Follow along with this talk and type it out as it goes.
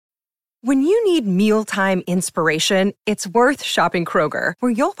When you need mealtime inspiration, it's worth shopping Kroger,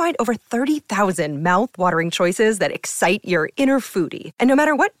 where you'll find over 30,000 mouth-watering choices that excite your inner foodie. And no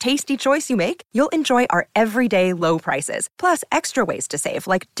matter what tasty choice you make, you'll enjoy our everyday low prices, plus extra ways to save,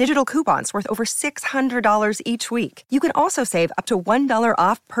 like digital coupons worth over $600 each week. You can also save up to $1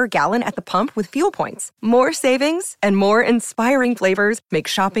 off per gallon at the pump with fuel points. More savings and more inspiring flavors make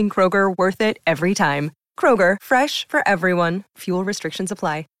shopping Kroger worth it every time. Kroger, fresh for everyone. Fuel restrictions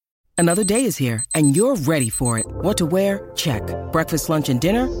apply. Another day is here, and you're ready for it. What to wear? Check. Breakfast, lunch, and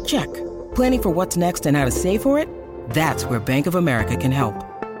dinner? Check. Planning for what's next and how to save for it? That's where Bank of America can help.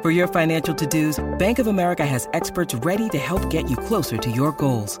 For your financial to-dos, Bank of America has experts ready to help get you closer to your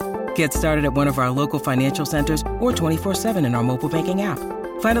goals. Get started at one of our local financial centers or 24/7 in our mobile banking app.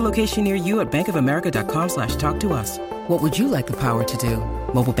 Find a location near you at bankofamerica.com/talktous. What would you like the power to do?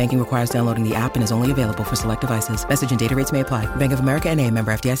 Mobile banking requires downloading the app and is only available for select devices. Message and data rates may apply. Bank of America N.A.,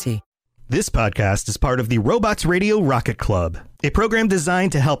 member FDIC. This podcast is part of the Robots Radio Rocket Club, a program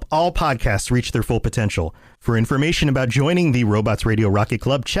designed to help all podcasts reach their full potential. For information about joining the Robots Radio Rocket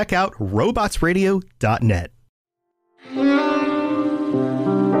Club, check out robotsradio.net.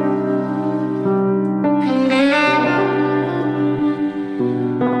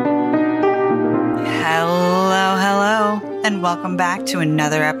 Hello, and welcome back to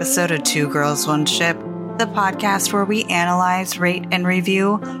another episode of Two Girls, One Ship, the podcast where we analyze, rate, and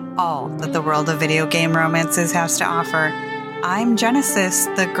review all that the world of video game romances has to offer. I'm Genesis,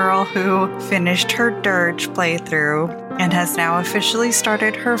 the girl who finished her Dirge playthrough and has now officially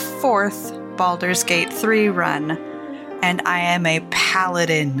started her 4th Baldur's Gate 3 run. And I am a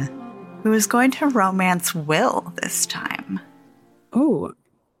paladin who is going to romance Will this time. Oh,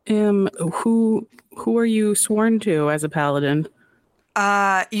 who are you sworn to as a paladin?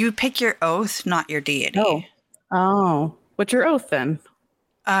 You pick your oath, not your deity. Oh. What's your oath then?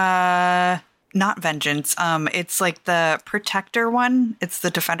 Not vengeance. It's like the protector one. It's the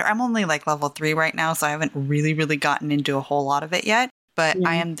defender. I'm only like level 3 right now, so I haven't really gotten into a whole lot of it yet. But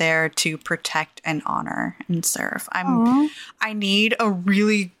I am there to protect and honor and serve. I need a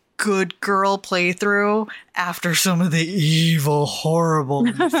really good girl playthrough after some of the evil, horrible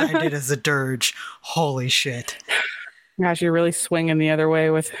moves I did as a dirge. Holy shit. Gosh, you're really swinging the other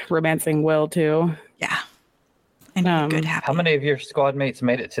way with romancing Will, too. Yeah. I need a good happy. How many of your squad mates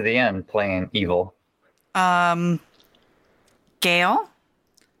made it to the end playing evil? Gale,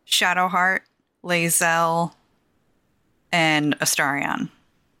 Shadowheart, Lae'zel, and Astarion.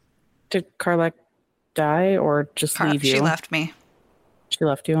 Did Karlach die or just leave you? She left me. She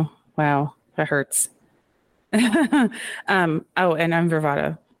left you? Wow, that hurts. Oh, and I'm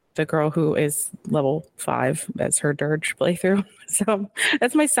Vervada, the girl who is level 5 as her Dirge playthrough. So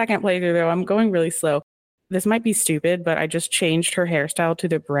that's my second playthrough, though. I'm going really slow. This might be stupid, but I just changed her hairstyle to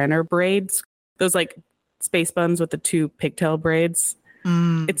the Brenner braids. Those like space buns with the 2 pigtail braids.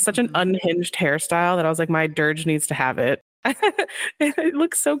 It's such an unhinged hairstyle that I was like, my Dirge needs to have it. It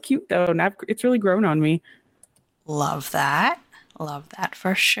looks so cute, though. Now it's really grown on me. Love that. Love that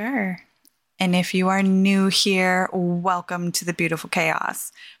for sure. And if you are new here, welcome to the beautiful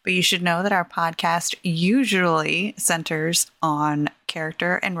chaos. But you should know that our podcast usually centers on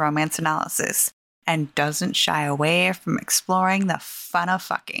character and romance analysis and doesn't shy away from exploring the fun of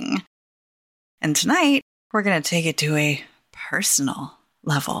fucking. And tonight, we're going to take it to a personal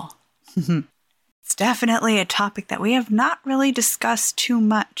level. It's definitely a topic that we have not really discussed too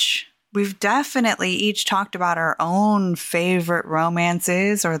much. We've definitely each talked about our own favorite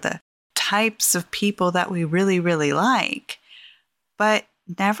romances or the types of people that we really like, but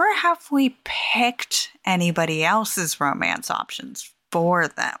never have we picked anybody else's romance options for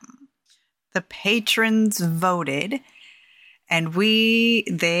them. The patrons voted, and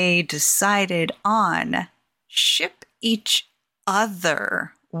they decided on ship each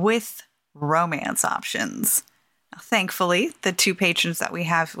other with romance options. Thankfully, the 2 patrons that we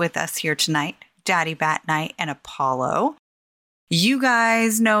have with us here tonight, Daddy Bat Knight and Apollo, you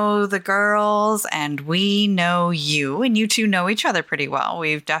guys know the girls and we know you, and you two know each other pretty well.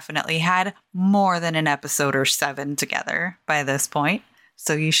 We've definitely had more than an episode or 7 together by this point,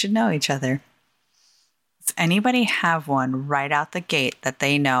 so you should know each other. Does anybody have one right out the gate that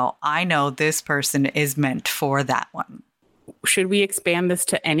they know, I know this person is meant for that one? Should we expand this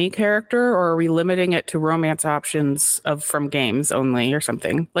to any character, or are we limiting it to romance options from games only or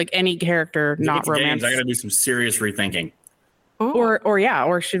something? Like any character, not romance. Games, I got to do some serious rethinking. Ooh.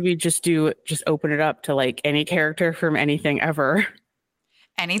 Or should we just open it up to like any character from anything ever?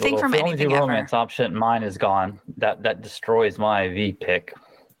 Anything from anything ever. Romance option, mine is gone. That destroys my V pick.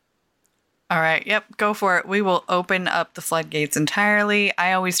 All right. Yep. Go for it. We will open up the floodgates entirely.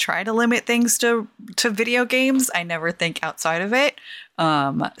 I always try to limit things to video games. I never think outside of it.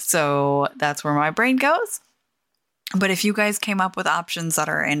 So that's where my brain goes. But if you guys came up with options that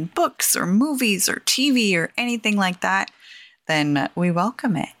are in books or movies or TV or anything like that, then we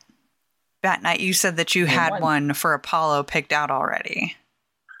welcome it. Bat Knight, you said that you had one for Apollo picked out already.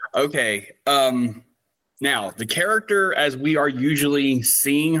 Okay. Now, the character, as we are usually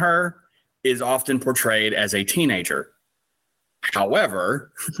seeing her, is often portrayed as a teenager.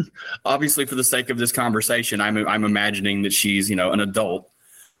 However, obviously, for the sake of this conversation, I'm imagining that she's, an adult.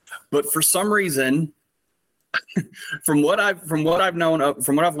 But for some reason, from what I've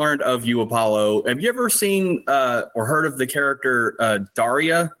learned of you, Apollo, have you ever seen or heard of the character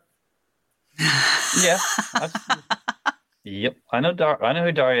Daria? Yeah. Yep. I know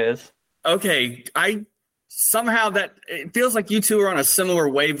who Daria is. Okay. Somehow that it feels like you two are on a similar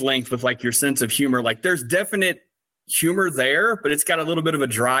wavelength with like your sense of humor. Like there's definite humor there, but it's got a little bit of a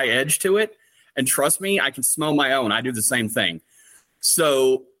dry edge to it. And trust me, I can smell my own. I do the same thing.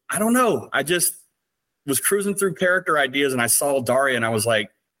 So I don't know. I just was cruising through character ideas and I saw Daria and I was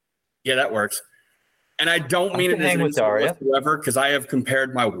like, yeah, that works. And I don't mean it as an insult whatsoever because I have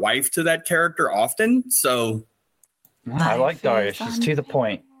compared my wife to that character often. So I like Daria. She's to the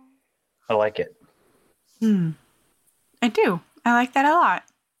point. I like it. I do. I like that a lot.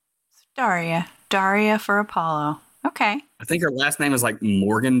 Daria for Apollo. Okay. I think her last name is like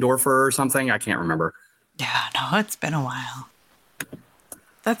Morgendorfer or something. I can't remember. Yeah, no, it's been a while.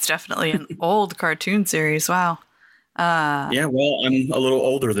 That's definitely an old cartoon series. Wow. Yeah, well, I'm a little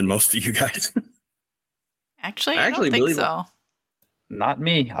older than most of you guys. Actually, I don't think so. Not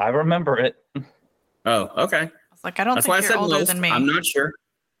me. I remember it. Oh, okay. I was like, I don't think you're older than me. I'm not sure.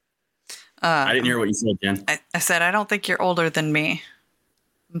 I didn't hear what you said, Jen. I said, I don't think you're older than me.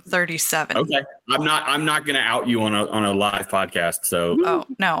 I'm 37. Okay. I'm not going to out you on a live podcast. So. Oh,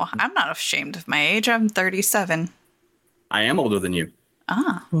 no, I'm not ashamed of my age. I'm 37. I am older than you.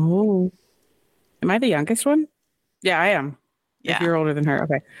 Ah. Oh. Am I the youngest one? Yeah, I am. Yeah. If you're older than her.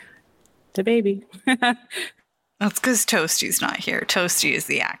 Okay. The baby. That's because Toasty's not here. Toasty is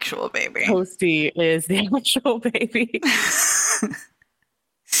the actual baby. Toasty is the actual baby.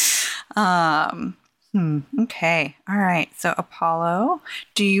 Okay. All right. So Apollo,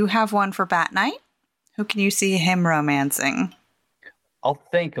 do you have one for Bat Knight? Who can you see him romancing? I'll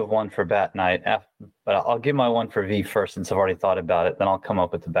think of one for Bat Knight, but I'll give my one for V first since I've already thought about it. Then I'll come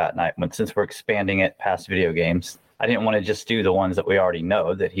up with the Bat Knight one since we're expanding it past video games. I didn't want to just do the ones that we already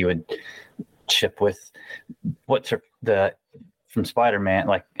know that he would ship with. From Spider-Man?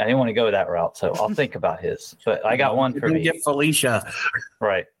 Like I didn't want to go that route, so I'll think about his. But I got one for V. Get Felicia.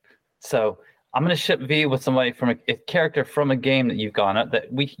 Right. So I'm going to ship V with somebody from a character from a game that you've gone up that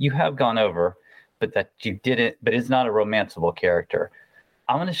you have gone over, but that you didn't. But it's not a romanceable character.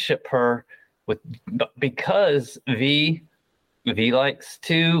 I'm going to ship her with because V likes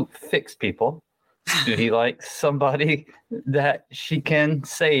to fix people. V likes somebody that she can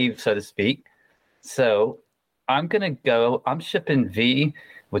save, so to speak. So I'm shipping V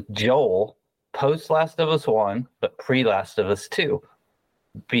with Joel post Last of Us 1, but pre Last of Us 2.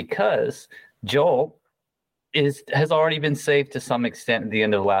 Because Joel has already been saved to some extent at the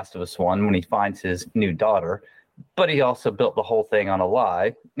end of Last of Us 1 when he finds his new daughter, but he also built the whole thing on a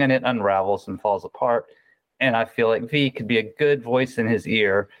lie, and it unravels and falls apart. And I feel like V could be a good voice in his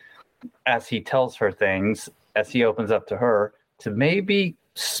ear as he tells her things, as he opens up to her, to maybe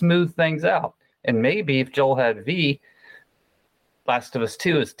smooth things out. And maybe if Joel had V, Last of Us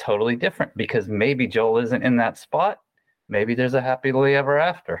 2 is totally different because maybe Joel isn't in that spot. Maybe there's a happily ever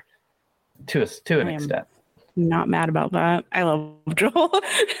after to an extent. Not mad about that. I love Joel.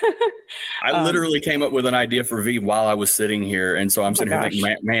 I literally came up with an idea for V while I was sitting here. And so I'm sitting here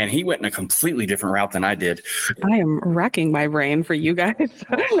thinking, man, he went in a completely different route than I did. I am racking my brain for you guys.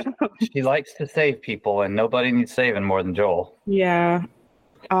 She likes to save people and nobody needs saving more than Joel. Yeah.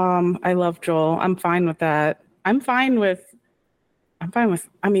 I love Joel. I'm fine with that. I'm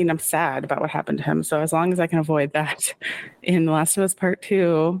sad about what happened to him. So as long as I can avoid that in The Last of Us Part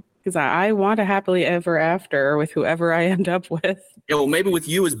 2, because I want a happily ever after with whoever I end up with. Yeah, well, maybe with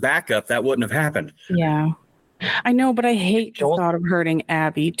you as backup, that wouldn't have happened. Yeah. I know, but I hate the thought of hurting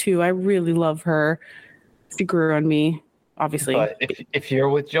Abby, too. I really love her. She grew on me, obviously. But if you're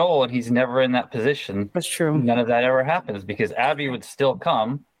with Joel and he's never in that position, that's true. None of that ever happens because Abby would still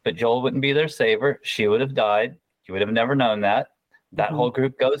come, but Joel wouldn't be their saver. She would have died. You would have never known that. That whole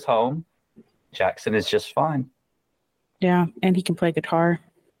group goes home. Jackson is just fine. Yeah, and he can play guitar.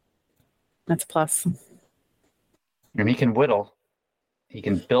 That's a plus. And he can whittle. He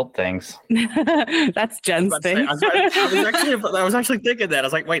can build things. That's Jen's thing. I was actually thinking that. I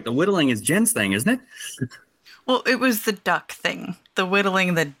was like, wait, the whittling is Jen's thing, isn't it? Well, it was the duck thing. The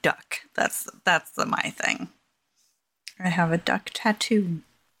whittling the duck. That's my thing. I have a duck tattoo.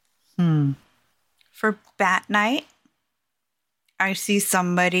 For Bat Night, I see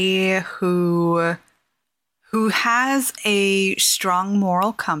somebody who has a strong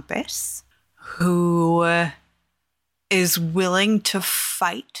moral compass, who is willing to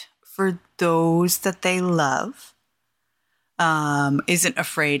fight for those that they love, isn't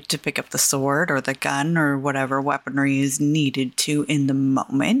afraid to pick up the sword or the gun or whatever weaponry is needed to in the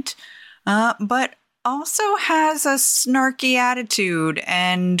moment, but also has a snarky attitude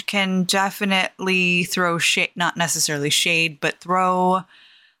and can definitely throw shade, not necessarily shade, but throw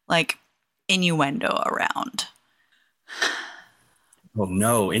like innuendo around. Oh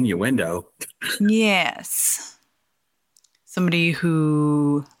no, innuendo. Yes. Somebody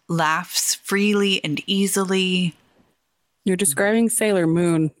who laughs freely and easily. You're describing Sailor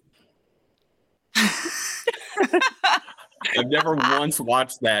Moon. I've never once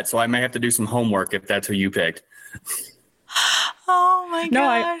watched that, so I may have to do some homework if that's who you picked. Oh my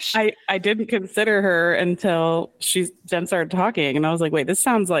gosh. No, I didn't consider her until Jen started talking, and I was like, wait, this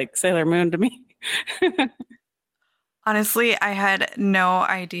sounds like Sailor Moon to me. Honestly, I had no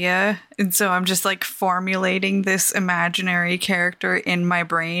idea. And so I'm just like formulating this imaginary character in my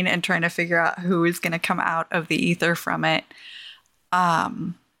brain and trying to figure out who is going to come out of the ether from it. I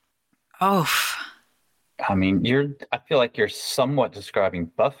mean, I feel like you're somewhat describing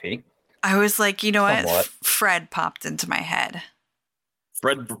Buffy. I was like, you know somewhat. what? Fred popped into my head.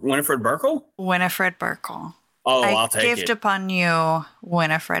 Winifred Burkle? Winifred Burkle. Oh, I'll take it. Gift upon you,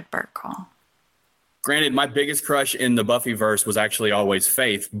 Winifred Burkle. Granted, my biggest crush in the Buffyverse was actually always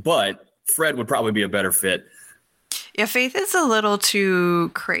Faith, but Fred would probably be a better fit. Yeah, Faith is a little too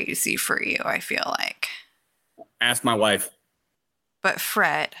crazy for you, I feel like. Ask my wife. But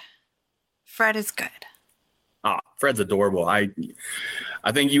Fred is good. Fred's adorable. I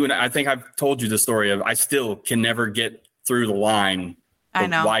think I've told you the story of I still can never get through the line. I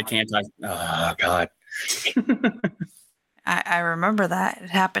know. Why can't I? Oh, God. I remember that. It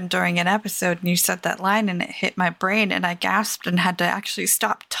happened during an episode and you said that line and it hit my brain and I gasped and had to actually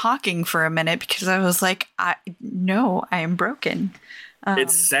stop talking for a minute because I was like, I am broken.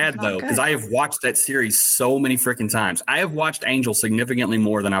 It's sad though, because I have watched that series so many freaking times. I have watched Angel significantly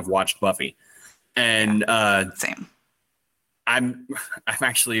more than I've watched Buffy. And same. I'm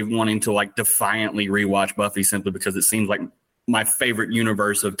actually wanting to like defiantly rewatch Buffy simply because it seems like my favorite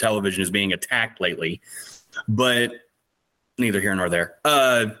universe of television is being attacked lately. But neither here nor there.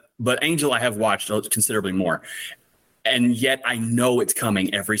 But Angel I have watched considerably more. And yet I know it's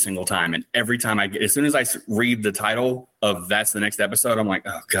coming every single time. And every time as soon as I read the title of that's the next episode, I'm like,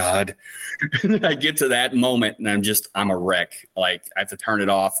 oh God. I get to that moment and I'm a wreck. Like I have to turn it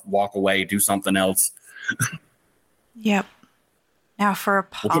off, walk away, do something else. Yep. Now for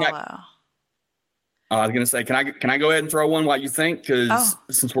Apollo. I was going to say, can I go ahead and throw one while you think? Because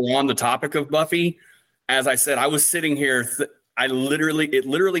since we're on the topic of Buffy, as I said, I was sitting here. It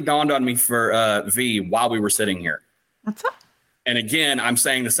literally dawned on me for V while we were sitting here. What's up? And again, I'm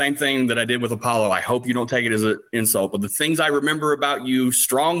saying the same thing that I did with Apollo. I hope you don't take it as an insult, but the things I remember about you,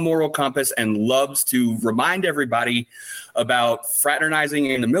 strong moral compass and loves to remind everybody about fraternizing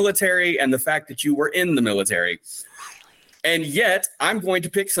in the military and the fact that you were in the military. And yet I'm going to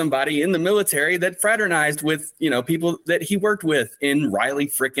pick somebody in the military that fraternized with, people that he worked with in Riley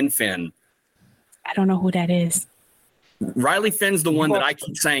frickin' Finn. I don't know who that is. Riley Finn's the one that I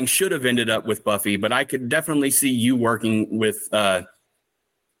keep saying should have ended up with Buffy, but I could definitely see you working with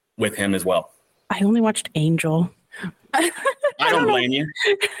him as well. I only watched Angel. I don't blame you.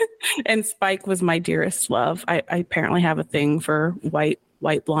 And Spike was my dearest love. I apparently have a thing for white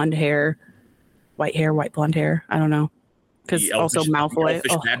blonde hair, white blonde hair. I don't know. Because also Malfoy.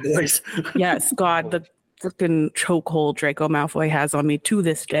 Bad boys. Yes, God, the freaking chokehold Draco Malfoy has on me to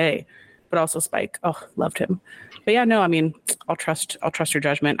this day. But also Spike. Oh, loved him. But yeah, no, I mean, I'll trust your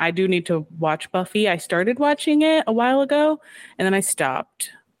judgment. I do need to watch Buffy. I started watching it a while ago, and then I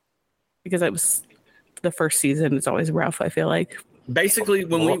stopped because it was the first season. It's always rough, I feel like. Basically,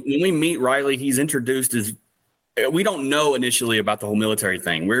 when we meet Riley, he's introduced as we don't know initially about the whole military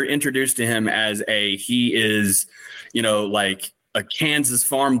thing. We're introduced to him as he is, like a Kansas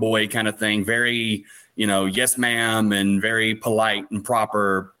farm boy kind of thing. Very, yes, ma'am, and very polite and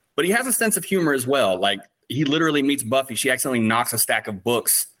proper. But he has a sense of humor as well. Like he literally meets Buffy. She accidentally knocks a stack of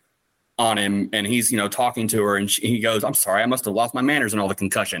books on him and he's, talking to her and he goes, I'm sorry, I must have lost my manners and all the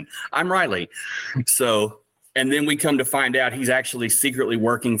concussion. I'm Riley. So And then we come to find out he's actually secretly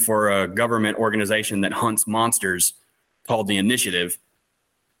working for a government organization that hunts monsters called the Initiative.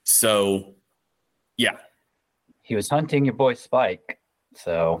 So, yeah. He was hunting your boy Spike.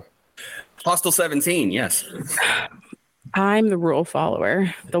 So, Hostel 17, yes. I'm the rule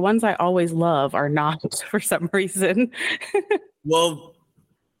follower. The ones I always love are not for some reason. Well,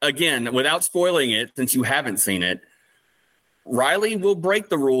 again, without spoiling it, since you haven't seen it, Riley will break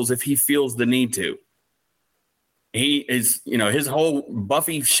the rules if he feels the need to. He is, his whole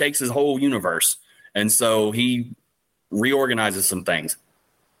Buffy shakes his whole universe. And so he reorganizes some things.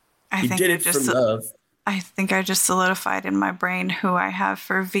 He did it for love. I think I just solidified in my brain who I have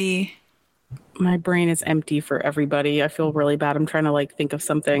for V. My brain is empty for everybody. I feel really bad. I'm trying to think of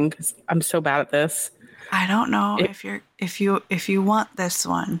something because I'm so bad at this. I don't know if you want this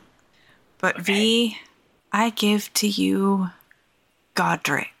one, but okay. V, I give to you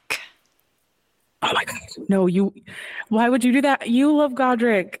Godric. Oh my God! No, why would you do that? You love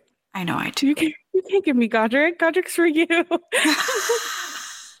Godric. I know I do. You can't give me Godric. Godric's for you.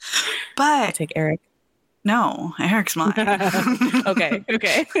 But I'll take Eric. No, Eric's mine. Okay.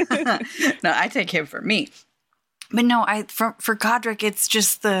 No, I take him for me. But no, for Godric, it's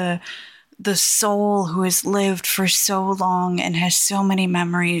just the soul who has lived for so long and has so many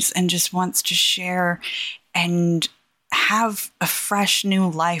memories and just wants to share and have a fresh new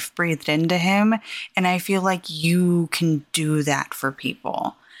life breathed into him. And I feel like you can do that for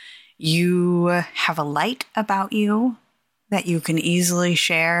people. You have a light about you that you can easily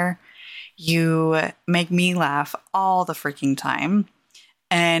share. You make me laugh all the freaking time.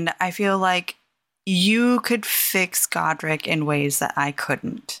 And I feel like you could fix Godric in ways that I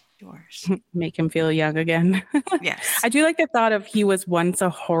couldn't. Yours. Make him feel young again. Yes. I do like the thought of he was once a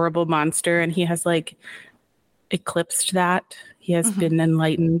horrible monster and he has eclipsed that. He has been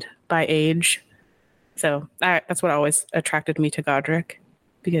enlightened by age. So that's what always attracted me to Godric,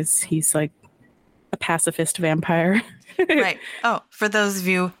 because he's a pacifist vampire. Right. Oh, for those of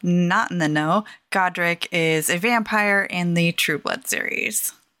you not in the know, Godric is a vampire in the True Blood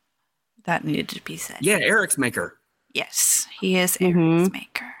series. That needed to be said. Yeah, Eric's maker. Yes, he is Eric's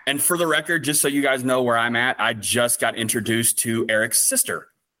maker. And for the record, just so you guys know where I'm at, I just got introduced to Eric's sister.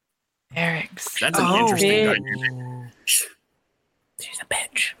 Eric's. That's an interesting dynamic. She's a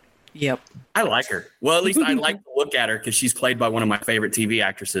bitch. Yep. I like her. Well, at least I like to look at her because she's played by one of my favorite TV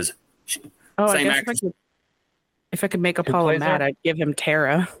actresses. Same actress. If I could make Apollo mad, I'd give him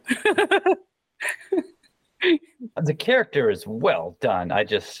Tara. The character is well done. I know.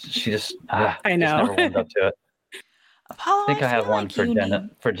 Just never warmed up to it. Apollo, I think I have one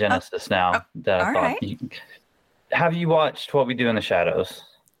for Genesis now that I thought. Right. Have you watched What We Do in the Shadows?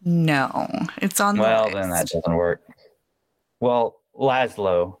 No, it's on the list. Then that doesn't work. Well,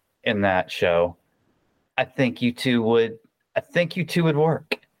 Laszlo in that show, I think you two would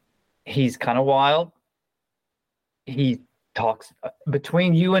work. He's kind of wild. He talks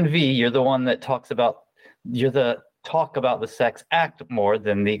between you and V. You're the one that talk about the sex act more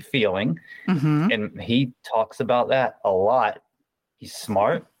than the feeling. And he talks about that a lot. He's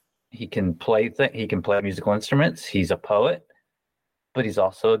smart. He can play musical instruments. He's a poet, but he's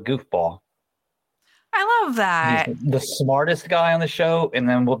also a goofball. I love that. He's the smartest guy on the show, and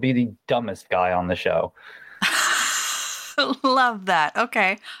then will be the dumbest guy on the show. Love that.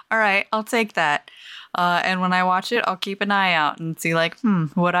 Okay. All right. I'll take that. And when I watch it, I'll keep an eye out and see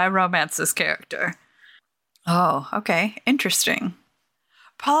would I romance this character? Oh, okay. Interesting.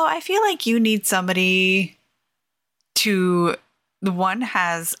 Paulo, I feel like you need somebody the one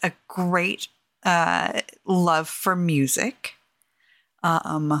has a great love for music,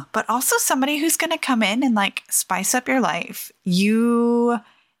 but also somebody who's going to come in and spice up your life. You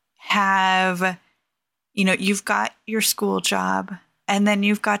have, you've got your school job, and then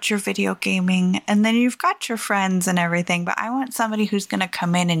you've got your video gaming, and then you've got your friends and everything. But I want somebody who's going to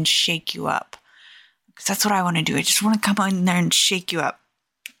come in and shake you up, because that's what I want to do. I just want to come in there and shake you up.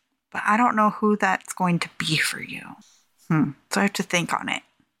 But I don't know who that's going to be for you. So I have to think on it.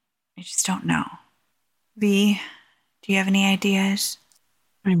 I just don't know. V, do you have any ideas?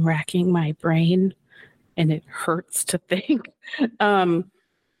 I'm racking my brain, and it hurts to think. It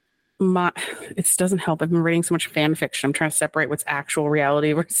doesn't help. I've been reading so much fan fiction. I'm trying to separate what's actual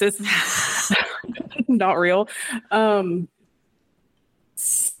reality versus not real.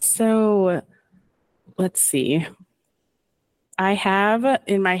 So let's see. I have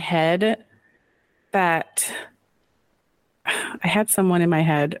in my head that I had someone in my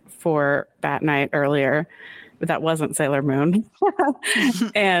head for Bat Night earlier, but that wasn't Sailor Moon.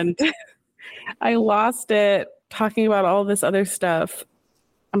 And I lost it talking about all this other stuff.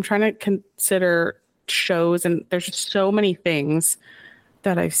 I'm trying to consider shows, and there's just so many things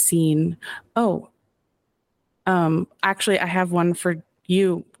that I've seen. Oh, actually, I have one for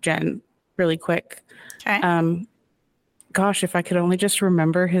you, Jen, really quick. Okay. Gosh, if I could only just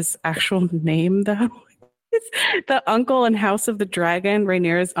remember his actual name, though. It's the uncle in House of the Dragon,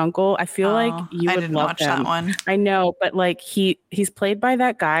 Rhaenyra's uncle. I feel like you would didn't love watch him. that one. I know, but like he's played by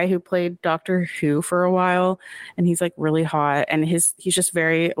that guy who played Doctor Who for a while, and he's like really hot, and he's just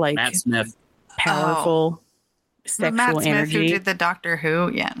very like Matt Smith. powerful sexual Matt Smith, energy. who did the Doctor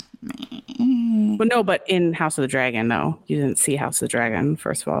Who, yeah. Well, no, but in House of the Dragon, no, you didn't see House of the Dragon.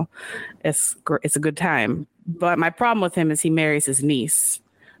 First of all, it's a good time. But my problem with him is he marries his niece.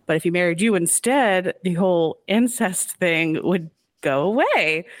 But if he married you instead, the whole incest thing would go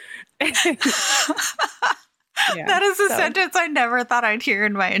away. That is a sentence I never thought I'd hear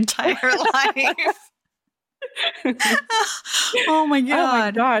in my entire life. Oh my god! Oh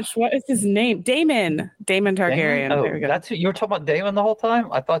my gosh! What is his name? Damon Targaryen. Damon? Oh, there we go. that's who you were talking about. Damon the whole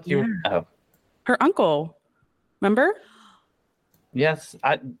time. I thought you were. Oh, her uncle. Remember? yes.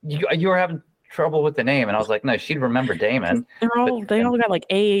 You were having trouble with the name, and I was like, no, she'd remember Damon. They all got like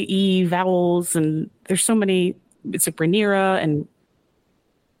A-E vowels, and there's so many. It's like Rhaenyra, and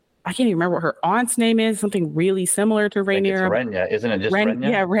I can't even remember what her aunt's name is. Something really similar to Rhaenyra. It's Renya, isn't it? Just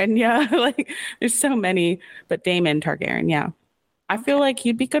Renya? Yeah, Renya. Like there's so many, but Damon Targaryen. Yeah, I feel like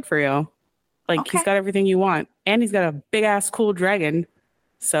he'd be good for you. Like he's got everything you want, and he's got a big ass cool dragon.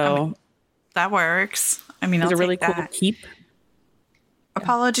 So that works. I mean, it's I'll a really take cool that. keep.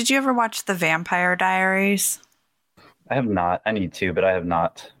 Apollo, did you ever watch The Vampire Diaries? I have not. I need to, but I have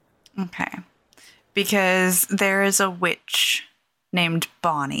not. Okay. Because there is a witch named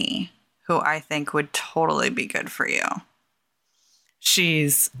Bonnie who I think would totally be good for you.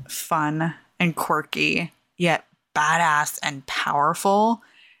 She's fun and quirky, yet badass and powerful,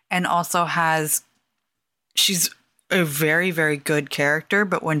 and also she's a very, very good character,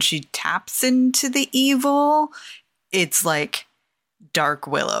 but when she taps into the evil, it's like Dark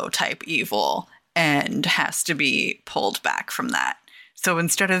Willow type evil and has to be pulled back from that. So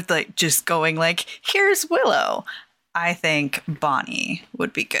instead of like just going like, here's Willow, I think Bonnie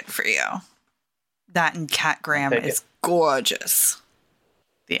would be good for you. That and Kat Graham is gorgeous.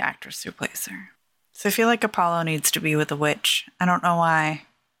 The actress who plays her. So I feel like Apollo needs to be with a witch. I don't know why,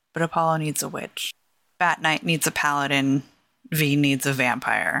 but Apollo needs a witch. Bat Knight needs a paladin. V needs a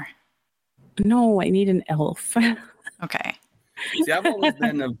vampire. No, I need an elf. Okay. See, I've always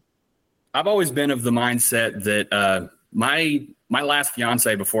been of the mindset that my last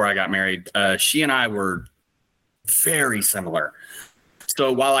fiance before I got married, she and I were very similar.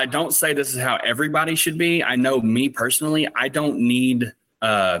 So while I don't say this is how everybody should be, I know me personally, I don't need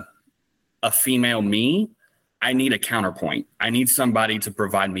a female me. I need a counterpoint. I need somebody to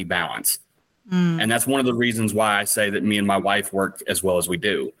provide me balance. And that's one of the reasons why I say that me and my wife work as well as we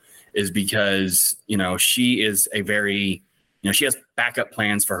do, is because, she is she has backup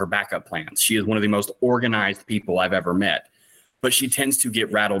plans for her backup plans. She is one of the most organized people I've ever met, but she tends to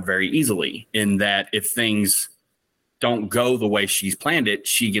get rattled very easily in that if things don't go the way she's planned it,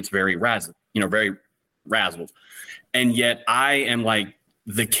 she gets very razzled. And yet I am like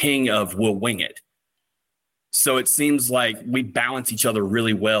the king of we'll wing it. So it seems like we balance each other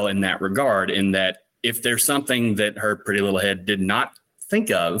really well in that regard, in that if there's something that her pretty little head did not think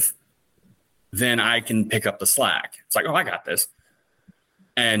of, then I can pick up the slack. It's like, oh, I got this.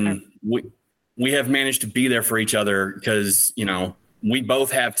 And we have managed to be there for each other because, we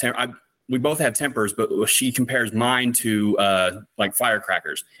both have tempers, but she compares mine to like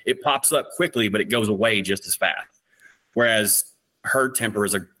firecrackers. It pops up quickly, but it goes away just as fast. Whereas her temper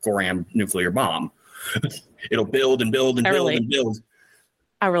is a Goram nuclear bomb. It'll build and build and build and build.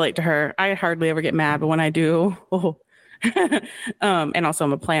 I relate to her. I hardly ever get mad, but when I do, and also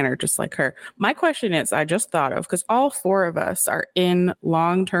I'm a planner just like her. My question is, I just thought of, because all four of us are in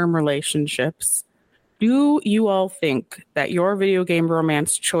long-term relationships. Do you all think that your video game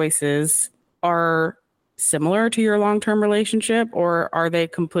romance choices are similar to your long-term relationship, or are they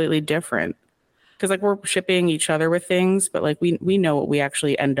completely different? Because like we're shipping each other with things, but like we know what we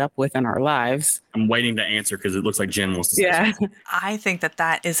actually end up with in our lives. I'm waiting to answer because it looks like Jen wants to say something. I think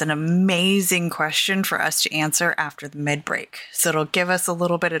that is an amazing question for us to answer after the mid-break. So it'll give us a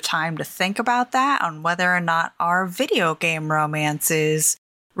little bit of time to think about that, on whether or not our video game romances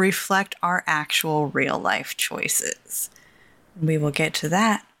reflect our actual real life choices. We will get to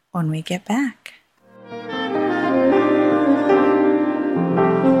that when we get back.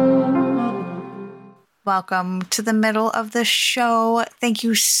 Welcome to the middle of the show. Thank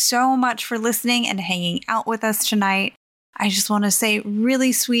you so much for listening and hanging out with us tonight. I just want to say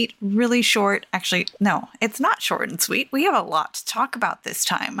really sweet, really short. Actually, no, it's not short and sweet. We have a lot to talk about this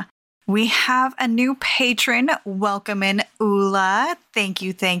time. We have a new patron. Welcome in, Ula. Thank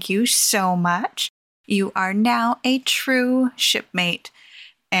you so much. You are now a true shipmate.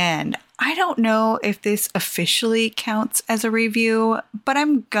 And I don't know if this officially counts as a review, but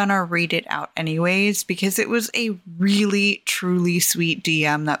I'm gonna read it out anyways because it was a really, truly sweet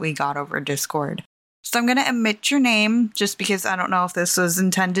DM that we got over Discord. So I'm gonna omit your name just because I don't know if this was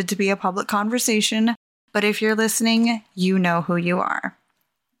intended to be a public conversation, but if you're listening, you know who you are.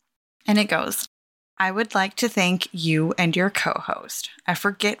 And it goes, I would like to thank you and your co-host. I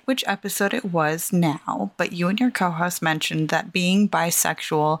forget which episode it was now, but you and your co-host mentioned that being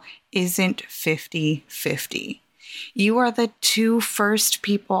bisexual isn't 50-50. You are the two first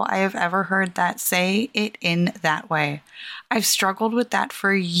people I have ever heard that say it in that way. I've struggled with that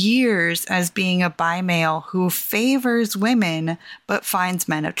for years as being a bi male who favors women but finds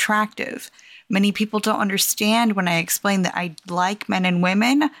men attractive. Many people don't understand when I explain that I like men and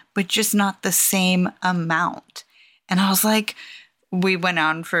women, but just not the same amount. And I was like, we went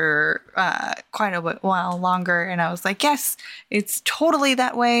on for quite a while longer, and I was like, yes, it's totally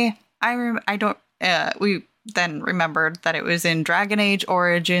that way. We then remembered that it was in Dragon Age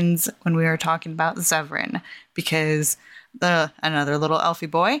Origins when we were talking about Zevran, because another little elfie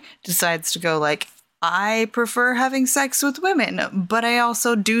boy decides to go like, I prefer having sex with women, but I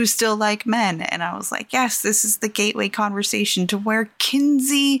also do still like men. And I was like, yes, this is the gateway conversation to where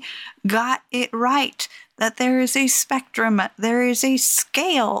Kinsey got it right. That there is a spectrum, there is a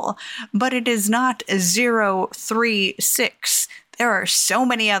scale, but it is not 0, 3, 6. There are so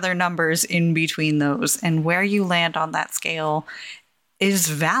many other numbers in between those, and where you land on that scale is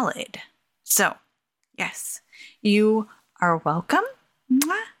valid. So, yes, you are welcome.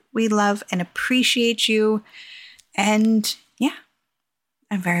 Mwah. We love and appreciate you. And yeah,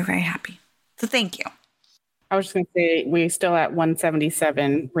 I'm very, very happy. So thank you. I was just going to say, we're still at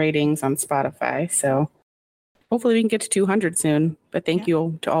 177 ratings on Spotify. So hopefully we can get to 200 soon. But thank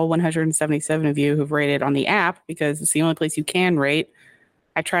you to all 177 of you who've rated on the app, because it's the only place you can rate.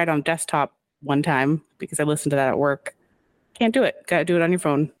 I tried on desktop one time because I listened to that at work. Can't do it. Got to do it on your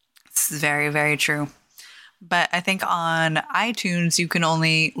phone. This is very, very true. But I think on iTunes, you can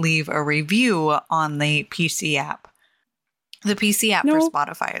only leave a review on the PC app. The PC app for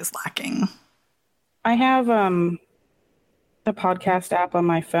Spotify is lacking. I have the podcast app on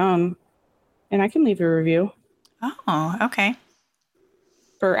my phone, and I can leave a review. Oh, okay.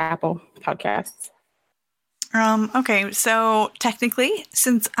 For Apple Podcasts. Okay, so technically,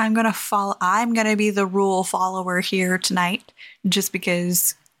 since I'm gonna be the rule follower here tonight, just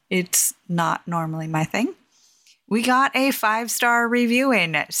because it's not normally my thing. We got a 5-star review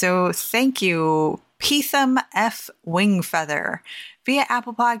in, so thank you, Peetham F. Wingfeather, via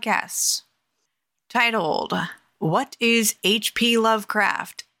Apple Podcasts. Titled, What is H.P.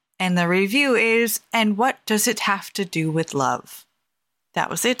 Lovecraft? And the review is, and what does it have to do with love? That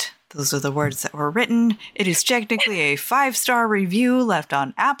was it. Those are the words that were written. It is technically a 5-star review left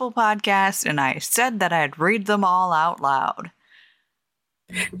on Apple Podcasts, and I said that I'd read them all out loud.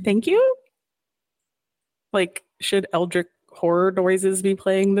 Thank you. Like, should Eldritch horror noises be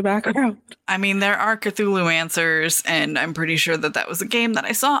playing in the background? I mean, there are Cthulhu answers, and I'm pretty sure that was a game that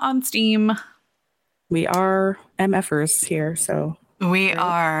I saw on Steam. We are MFers here, so. We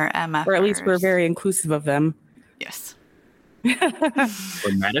are MFers. Or at least we're very inclusive of them. Yes. We're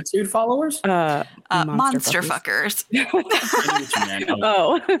Matitude followers? Monster fuckers.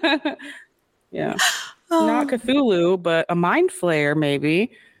 Oh. Yeah. Not Cthulhu, but a Mind Flayer,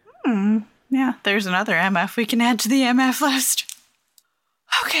 maybe. Yeah, there's another MF we can add to the MF list.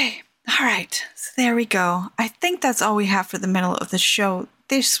 Okay, all right. So there we go. I think that's all we have for the middle of the show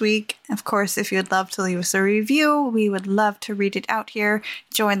this week. Of course, if you'd love to leave us a review, we would love to read it out here.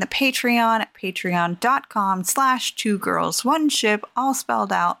 Join the Patreon at patreon.com/2girls1ship, all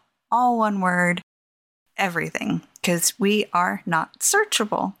spelled out, all one word, everything, because we are not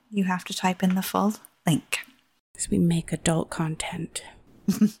searchable. You have to type in the full link. Because we make adult content.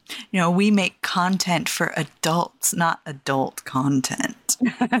 We make content for adults, not adult content.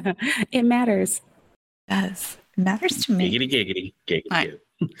 It matters. It does. It matters to me. Giggity, giggity.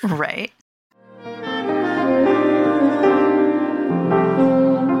 Right.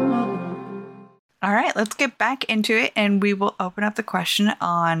 All right, let's get back into it, and we will open up the question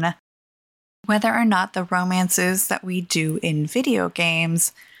on whether or not the romances that we do in video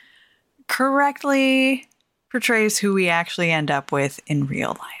games correctly portrays who we actually end up with in real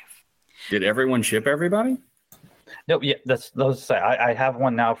life. Did everyone ship everybody? No, yeah, I have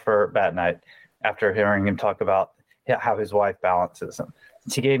one now for Bat Night after hearing him talk about how his wife balances him.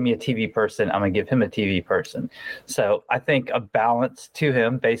 Since he gave me a TV person, I'm going to give him a TV person. So I think a balance to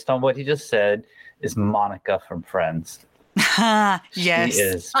him, based on what he just said, is Monica from Friends.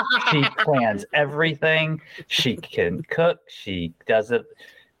 Yes. She plans everything. She can cook. She does it.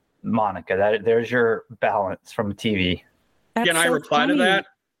 Monica, there's your balance from TV. That's Can I so reply funny. to that?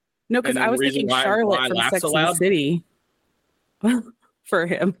 No, because And I then was the reason thinking why Charlotte I from laugh Sex so and the loud? City for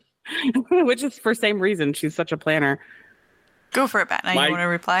him, which is for same reason. She's such a planner. Go for it, Bat. Now you want to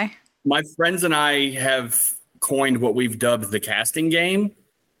reply? My friends and I have coined what we've dubbed the casting game,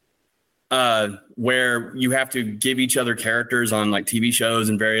 where you have to give each other characters on like TV shows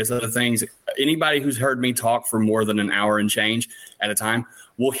and various other things. Anybody who's heard me talk for more than an hour and change at a time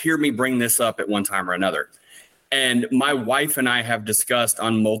will hear me bring this up at one time or another. And my wife and I have discussed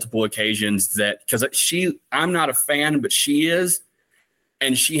on multiple occasions that, because I'm not a fan, but she is.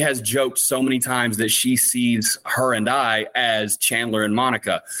 And she has joked so many times that she sees her and I as Chandler and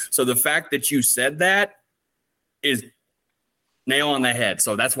Monica. So the fact that you said that is nail on the head.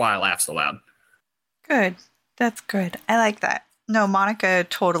 So that's why I laugh so loud. Good. That's good. I like that. No, Monica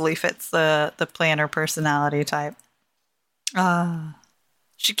totally fits the planner personality type.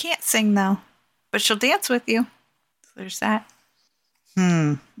 She can't sing though, but she'll dance with you. So there's that.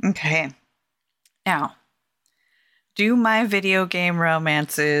 Okay. Now, do my video game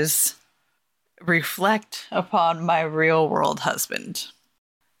romances reflect upon my real world husband?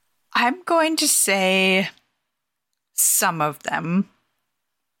 I'm going to say some of them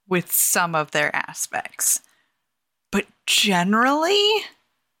with some of their aspects. But generally,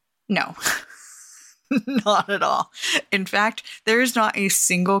 no. Not at all. In fact, there is not a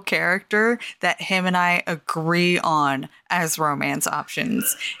single character that him and I agree on as romance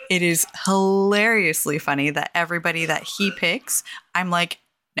options. It is hilariously funny that everybody that he picks, I'm like,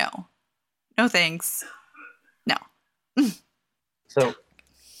 no. No thanks. No. So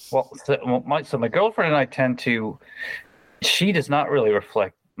my girlfriend and I tend to, she does not really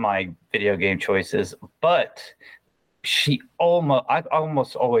reflect my video game choices, but I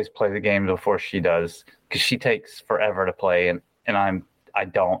almost always play the game before she does, because she takes forever to play and I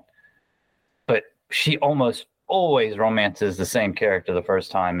don't. But she almost always romances the same character the first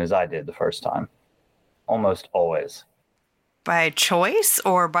time as I did the first time. Almost always. By choice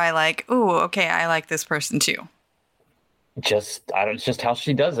or by like, ooh, okay, I like this person too? It's just how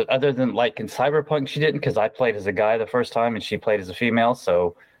she does it. Other than like in Cyberpunk, she didn't, because I played as a guy the first time and she played as a female.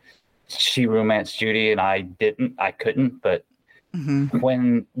 So she romanced Judy and I didn't. I couldn't. But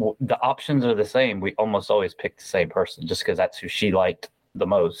when the options are the same, we almost always pick the same person, just because that's who she liked the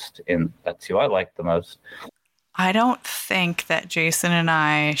most, and that's who I liked the most. I don't think that Jason and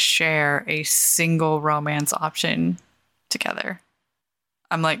I share a single romance option together.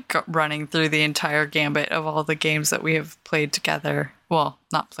 I'm like running through the entire gambit of all the games that we have played together. Well,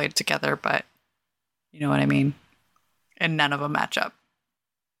 not played together, but you know what I mean. And none of them match up.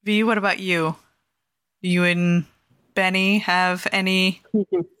 V, what about you? You and Benny have any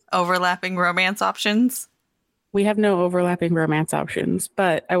overlapping romance options? We have no overlapping romance options,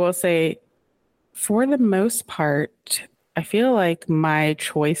 but I will say, for the most part, I feel like my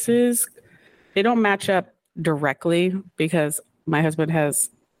choices, they don't match up directly, because my husband has,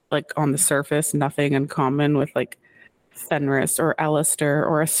 like, on the surface, nothing in common with, like, Fenris or Alistair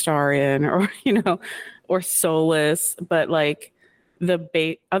or Astarion or, or Solus. But, like,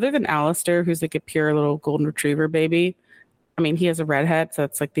 other than Alistair, who's, like, a pure little golden retriever baby, I mean, he has a redhead, so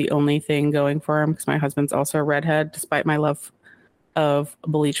that's, like, the only thing going for him, because my husband's also a redhead, despite my love of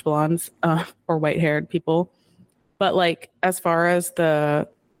bleach blondes or white-haired people. But, like, as far as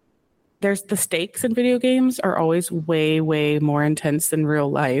there's the stakes in video games are always way, way more intense than real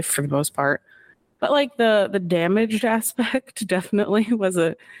life for the most part. But like the damaged aspect definitely was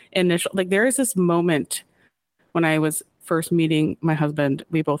a initial, like there is this moment when I was first meeting my husband,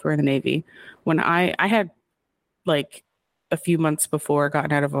 we both were in the Navy, when I had like a few months before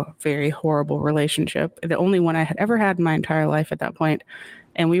gotten out of a very horrible relationship, the only one I had ever had in my entire life at that point.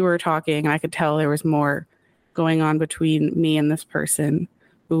 And we were talking and I could tell there was more going on between me and this person,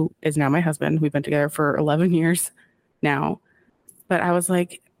 who is now my husband. We've been together for 11 years now. But I was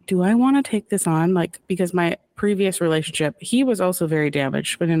like, do I want to take this on? Like, because my previous relationship, he was also very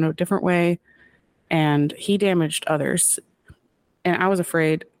damaged, but in a different way. And he damaged others. And I was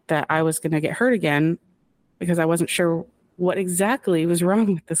afraid that I was going to get hurt again, because I wasn't sure what exactly was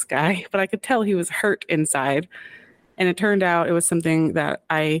wrong with this guy. But I could tell he was hurt inside. And it turned out it was something that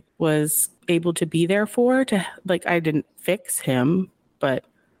I was able to be there for. I didn't fix him, but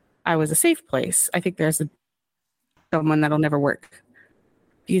I was a safe place. I think there's someone that'll never work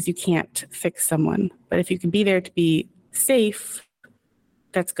because you can't fix someone. But if you can be there to be safe,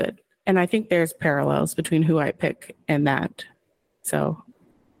 that's good. And I think there's parallels between who I pick and that. So,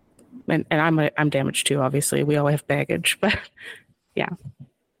 and I'm damaged too, obviously. We all have baggage, but yeah,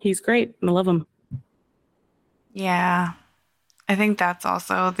 he's great. I love him. Yeah. I think that's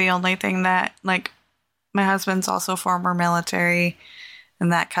also the only thing that, like, my husband's also former military,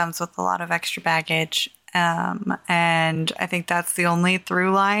 and that comes with a lot of extra baggage. And I think that's the only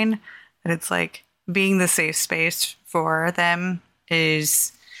through line, that it's like being the safe space for them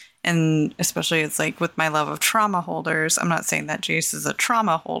is, and especially it's like with my love of trauma holders. I'm not saying that Jace is a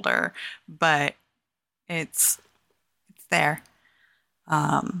trauma holder, but it's there.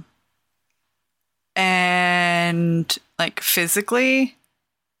 And like physically,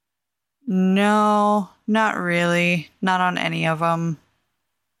 no, not really, not on any of them.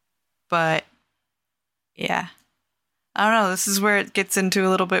 But yeah, I don't know. This is where it gets into a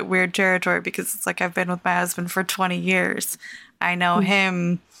little bit weird territory, because it's like I've been with my husband for 20 years. I know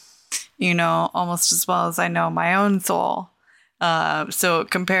him, you know, almost as well as I know my own soul. So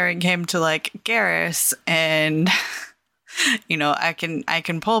comparing him to like Garrus, and you know, I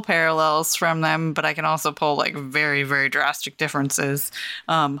can pull parallels from them, but I can also pull like very, very drastic differences.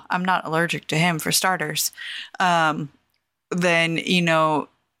 I'm not allergic to him, for starters. Then, you know,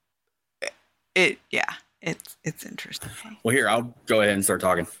 it's interesting. Well, here, I'll go ahead and start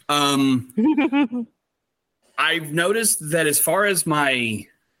talking. I've noticed that as far as my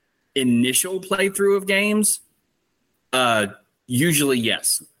initial playthrough of games, usually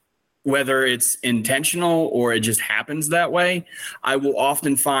yes. Whether it's intentional or it just happens that way, I will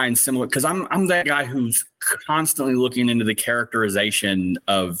often find similar, because I'm that guy who's constantly looking into the characterization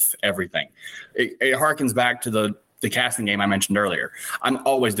of everything. It harkens back to the casting game I mentioned earlier. I'm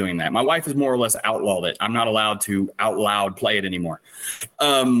always doing that. My wife has more or less outlawed it. I'm not allowed to out loud play it anymore.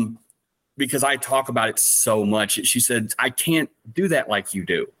 Because I talk about it so much. She said, I can't do that like you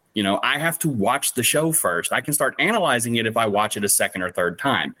do. You know, I have to watch the show first. I can start analyzing it if I watch it a second or third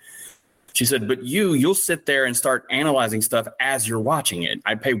time. She said, but you'll sit there and start analyzing stuff as you're watching it.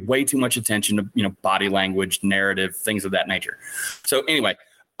 I pay way too much attention to, you know, body language, narrative, things of that nature. So anyway,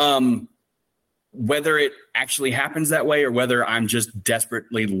 whether it actually happens that way or whether I'm just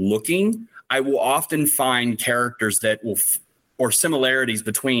desperately looking, I will often find characters that will, or similarities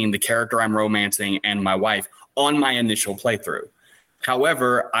between the character I'm romancing and my wife on my initial playthrough.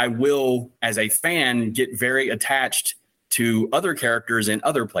 However, I will, as a fan, get very attached to other characters in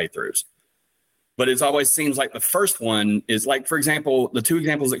other playthroughs. But it always seems like the first one is like, for example, the two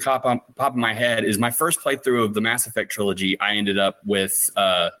examples that pop in my head is my first playthrough of the Mass Effect trilogy. I ended up with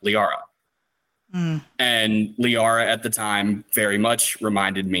Liara. And Liara at the time very much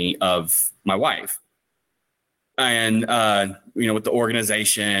reminded me of my wife. And, you know, with the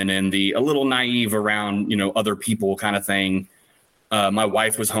organization and a little naive around, you know, other people kind of thing. My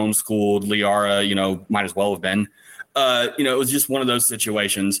wife was homeschooled. Liara, you know, might as well have been. You know, it was just one of those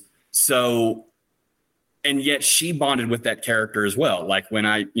situations. So, and yet she bonded with that character as well. Like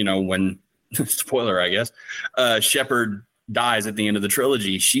when spoiler, I guess, Shepard dies at the end of the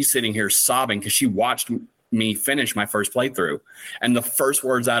trilogy, she's sitting here sobbing because she watched me finish my first playthrough. And the first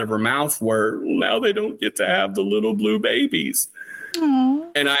words out of her mouth were, now they don't get to have the little blue babies. Aww.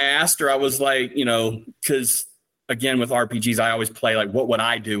 And I asked her, I was like, you know, because again, with RPGs, I always play like, what would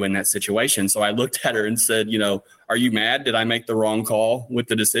I do in that situation? So I looked at her and said, you know, are you mad? Did I make the wrong call with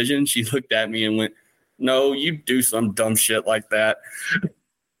the decision? She looked at me and went, no, you do some dumb shit like that.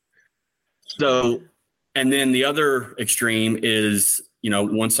 So, and then the other extreme is, you know,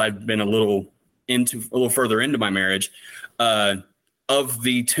 once I've been a little further into my marriage, of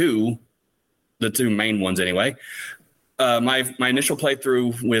the two main ones anyway, my initial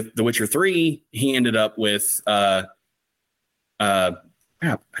playthrough with The Witcher 3, he ended up with Yennefer.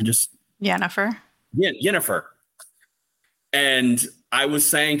 Yennefer. And I was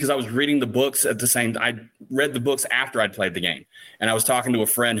saying, because I was reading the books I read the books after I'd played the game. And I was talking to a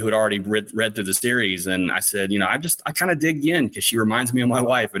friend who had already read through the series. And I said, you know, I kind of dig Yen because she reminds me of my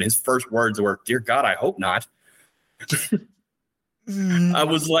wife. And his first words were, dear God, I hope not. I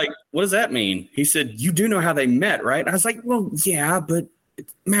was like, what does that mean? He said, you do know how they met, right? I was like, well, yeah, but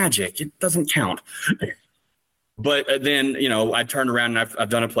it's magic. It doesn't count. But then, you know, I turned around and I've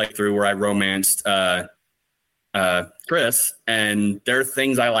done a playthrough where I romanced Chris, and there are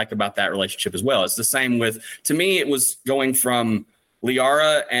things I like about that relationship as well. It's the same with, to me, it was going from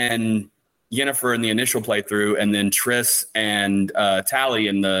Liara and Yennefer in the initial playthrough, and then Triss and Tally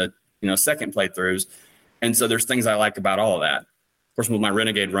in the, you know, second playthroughs. And so there's things I like about all of that. Of course, with my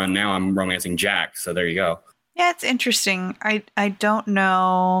Renegade run now, I'm romancing Jack. So there you go. Yeah, it's interesting. I don't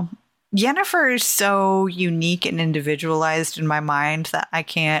know. Yennefer is so unique and individualized in my mind that I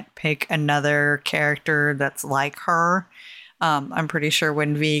can't pick another character that's like her. I'm pretty sure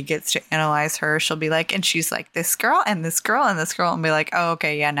when V gets to analyze her, she'll be like, and she's like this girl and this girl and this girl, and be like, oh,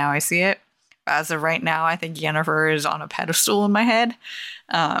 okay, yeah, now I see it. But as of right now, I think Yennefer is on a pedestal in my head.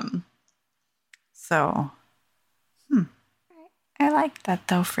 So, I like that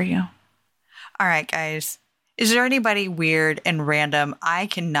though for you. All right, guys. Is there anybody weird and random? I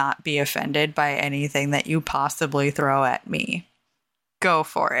cannot be offended by anything that you possibly throw at me. Go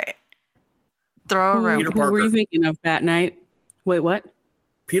for it. Throw a room. Who were you thinking of that night? Wait, what?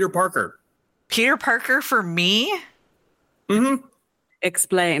 Peter Parker. Peter Parker for me? Mm-hmm.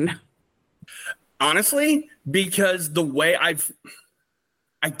 Explain. Honestly, because the way I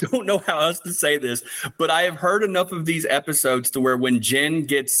don't know how else to say this, but I have heard enough of these episodes to where when Jen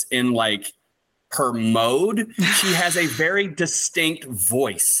gets in like her mode, she has a very distinct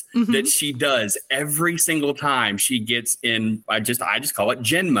voice that she does every single time she gets in. I just call it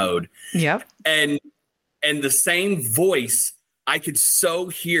Jen mode. Yep. And the same voice I could so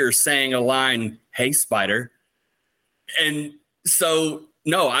hear saying a line, "Hey, Spider." And so,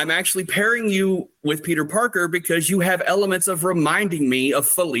 no, I'm actually pairing you with Peter Parker because you have elements of reminding me of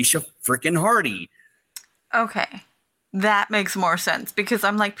Felicia freaking Hardy. Okay. That makes more sense because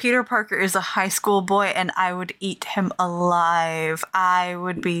I'm like, Peter Parker is a high school boy and I would eat him alive. I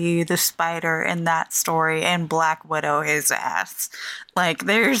would be the Spider in that story and Black Widow his ass. Like,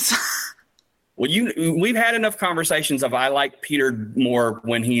 there's... Well, we've had enough conversations of I like Peter more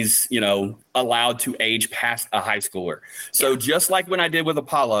when he's, allowed to age past a high schooler. So just like when I did with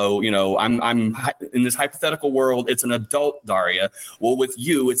Apollo, I'm in this hypothetical world, it's an adult Daria. Well, with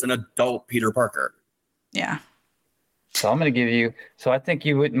you, it's an adult Peter Parker. Yeah. So I'm going to give you. So I think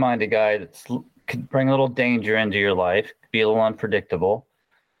you wouldn't mind a guy that could bring a little danger into your life, be a little unpredictable.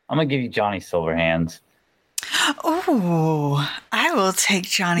 I'm going to give you Johnny Silverhands. Oh, I will take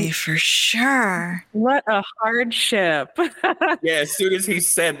Johnny for sure. What a hardship. Yeah, as soon as he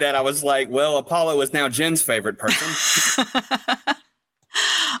said that, I was like, well, Apollo is now Jen's favorite person.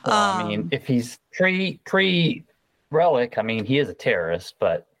 Well, I mean, if he's pre-relic, I mean, he is a terrorist,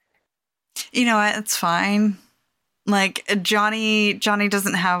 but... You know what? It's fine. Like, Johnny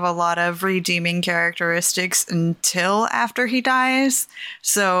doesn't have a lot of redeeming characteristics until after he dies.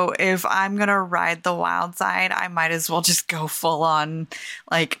 So if I'm going to ride the wild side, I might as well just go full on.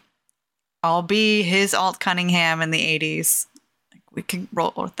 Like, I'll be his Alt Cunningham in the 80s. Like, we can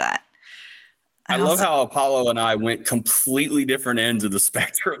roll with that. I love how Apollo and I went completely different ends of the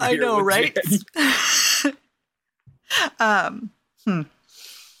spectrum. I know, right?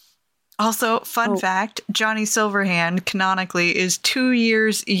 Also, fun fact, Johnny Silverhand canonically is 2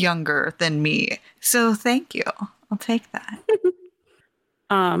 years younger than me. So thank you. I'll take that.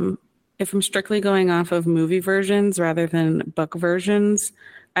 If I'm strictly going off of movie versions rather than book versions,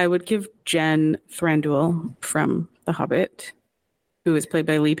 I would give Jen Thranduil from The Hobbit, who is played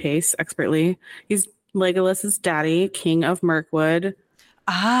by Lee Pace expertly. He's Legolas's daddy, king of Mirkwood.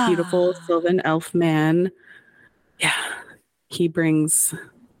 Beautiful sylvan elf man. Yeah, he brings...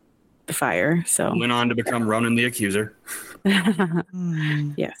 the fire. So went on to become Ronan the Accuser.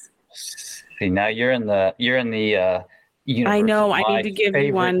 Yes. See, now you're in the universe. I know. I need to give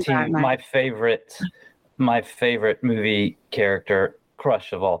you one. My favorite movie character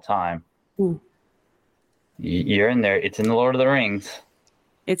crush of all time. Ooh. You're in there. It's in the Lord of the Rings.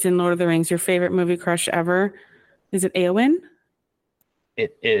 It's in Lord of the Rings. Your favorite movie crush ever? Is it Éowyn?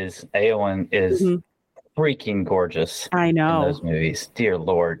 It is. Éowyn is. Freaking gorgeous. I know. In those movies. Dear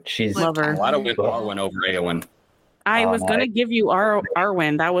Lord. She's love her. Why don't we Arwen over Éowyn? I was going to give you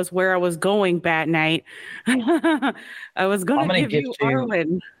Arwen. That was where I was going, Bat Night. I was going to give you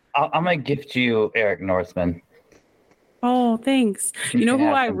Arwen. I'm going to gift you Eric Northman. Oh, thanks. You know who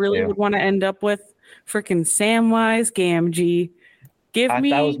I really would want to end up with? Freaking Samwise Gamgee. Give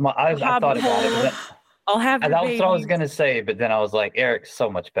me. I thought about it. I'll have. That was what I was going to say, but then I was like, Eric's so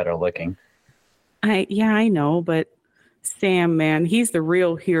much better looking. I know, but Sam, man, he's the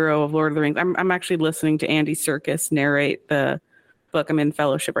real hero of Lord of the Rings. I'm actually listening to Andy Serkis narrate the book. I'm in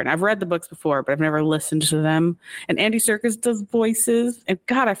Fellowship right now. I've read the books before, but I've never listened to them. And Andy Serkis does voices. And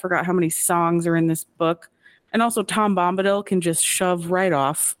God, I forgot how many songs are in this book. And also Tom Bombadil can just shove right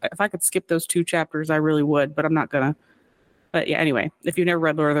off. If I could skip those 2 chapters, I really would, but I'm not gonna. But yeah, anyway, if you've never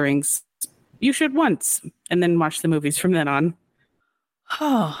read Lord of the Rings, you should once, and then watch the movies from then on.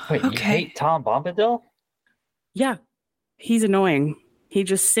 Oh, wait, okay. You hate Tom Bombadil? Yeah, he's annoying. He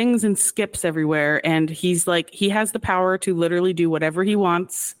just sings and skips everywhere. And he's like, he has the power to literally do whatever he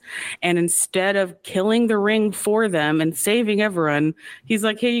wants. And instead of killing the ring for them and saving everyone, he's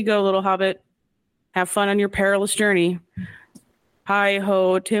like, here you go, little hobbit. Have fun on your perilous journey. Hi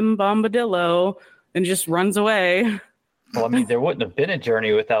ho, Tim Bombadillo. And just runs away. Well, I mean, there wouldn't have been a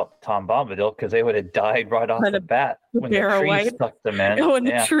journey without Tom Bombadil because they would have died right off the bat when the tree sucked them in. Oh, and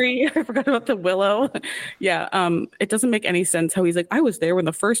the tree. I forgot about the willow. Yeah. It doesn't make any sense how he's like, I was there when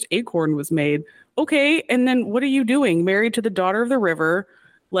the first acorn was made. Okay. And then what are you doing? Married to the daughter of the river,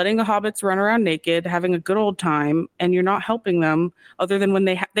 letting the hobbits run around naked, having a good old time, and you're not helping them other than when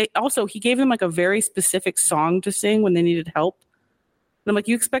they also, he gave them like a very specific song to sing when they needed help. And I'm like,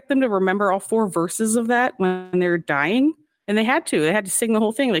 you expect them to remember all 4 verses of that when they're dying? And they had to sing the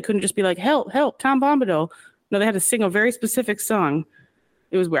whole thing. They couldn't just be like, help, Tom Bombadil. No, they had to sing a very specific song.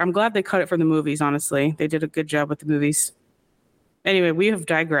 It was weird. I'm glad they cut it from the movies, honestly. They did a good job with the movies. Anyway, we have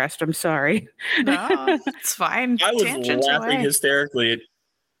digressed. I'm sorry. No, it's fine. I was laughing hysterically at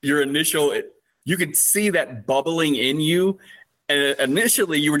your initial, you could see that bubbling in you. And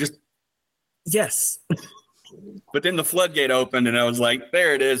initially you were just, yes. But then the floodgate opened and I was like,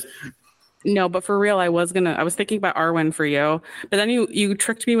 there it is. No, but for real, I was thinking about Arwen for you, but then you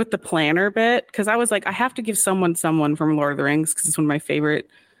tricked me with the planner bit because I was like, I have to give someone from Lord of the Rings because it's one of my favorite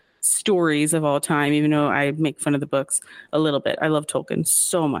stories of all time, even though I make fun of the books a little bit. I love Tolkien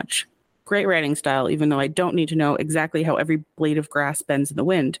so much. Great writing style, even though I don't need to know exactly how every blade of grass bends in the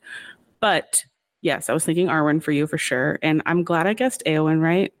wind. But yes, I was thinking Arwen for you for sure. And I'm glad I guessed Éowyn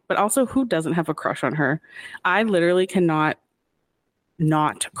right. But also, who doesn't have a crush on her? I literally cannot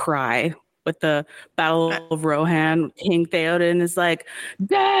not cry with the Battle of Rohan. King Theoden is like,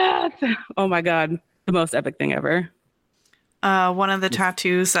 death! Oh my God. The most epic thing ever. One of the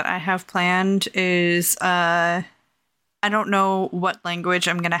tattoos that I have planned is, I don't know what language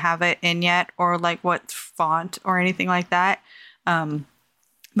I'm going to have it in yet, or like what font or anything like that.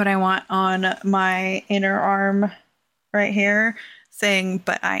 But I want on my inner arm right here saying,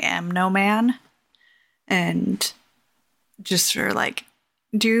 but I am no man. And just for like,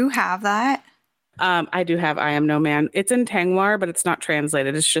 do you have that? I do have I am no man. It's in Tangwar, but it's not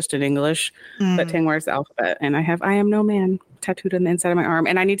translated. It's just in English. But Tangwar is the alphabet. And I have I am no man tattooed on the inside of my arm.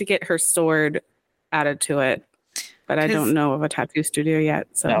 And I need to get her sword added to it. But I don't know of a tattoo studio yet.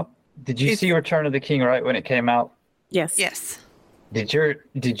 So now, did you see Return of the King right when it came out? Yes. Yes. Did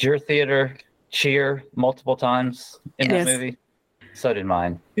your theater cheer multiple times in that movie? So did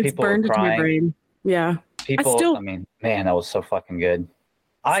mine. It's People burned were into crying. my brain. Yeah. I mean, man, that was so fucking good.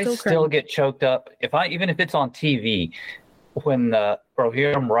 I still get choked up even if it's on TV when the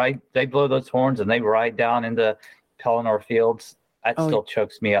Rohirrim they blow those horns and they ride down into Pelennor Fields. That still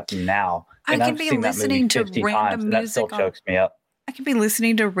chokes me up now. And I've seen that movie 50 times, and that still chokes me up. I could be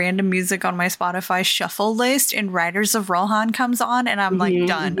listening to random music on my Spotify shuffle list, and Riders of Rohan comes on, and I'm like,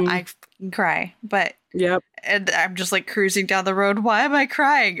 done. I cry. But and I'm just like cruising down the road. Why am I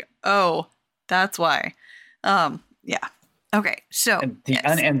crying? Oh, that's why. Yeah. Okay. So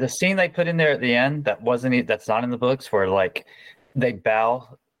and the scene they put in there at the end that's not in the books, where like they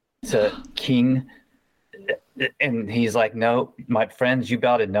bow to King. And he's like, no, my friends, you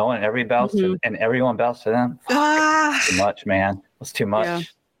bow to no one, and everyone bows to them. Too much, man. It's too much. Yeah.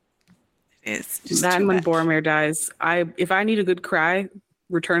 It's just that, and when Boromir dies, if I need a good cry,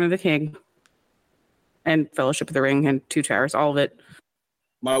 Return of the King and Fellowship of the Ring and Two Towers, all of it.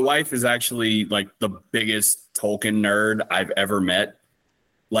 My wife is actually like the biggest Tolkien nerd I've ever met.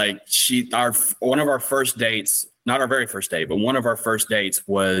 Like one of our first dates, not our very first date, but one of our first dates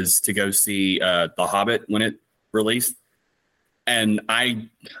was to go see The Hobbit when it released. And I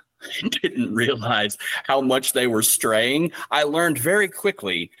didn't realize how much they were straying. I learned very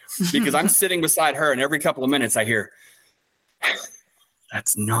quickly because I'm sitting beside her, and every couple of minutes I hear,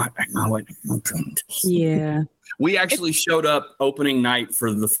 that's not how it happened. Yeah. We actually showed up opening night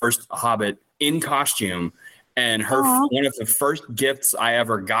for the first Hobbit in costume. And one of the first gifts I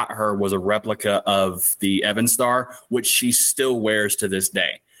ever got her was a replica of the Evan Star, which she still wears to this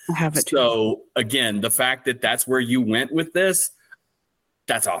day. I have it too. So again, the fact that that's where you went with this,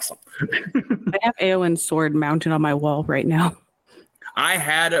 that's awesome. I have Éowyn's sword mounted on my wall right now. I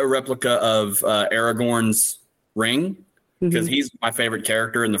had a replica of Aragorn's ring because he's my favorite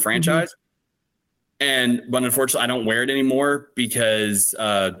character in the franchise. But unfortunately, I don't wear it anymore because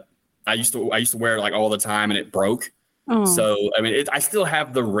I used to wear it like all the time, and it broke. Oh. So I mean, I still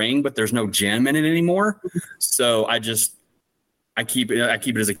have the ring, but there's no gem in it anymore. So I keep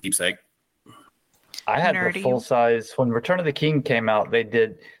it as a keepsake. I had the full size when Return of the King came out. They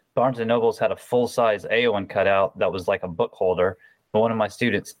did Barnes and Noble's had a full size Éowyn cutout that was like a book holder, But one of my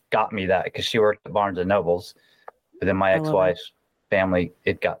students got me that because she worked at Barnes and Nobles. But then my ex-wife's family,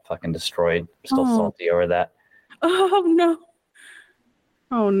 it got fucking destroyed. I'm still salty over that. Oh no.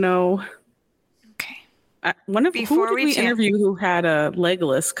 Oh no. Okay. Who did we interview who had a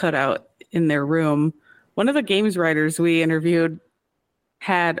Legolas cutout in their room? One of the games writers we interviewed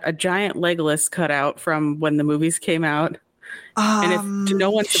had a giant Legolas cutout from when the movies came out. And if to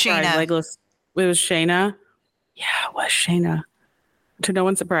no one's surprise, Legolas, it was Shayna. Yeah, it was Shayna. To no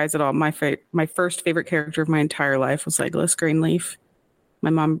one's surprise at all, my first favorite character of my entire life was Legolas Greenleaf. My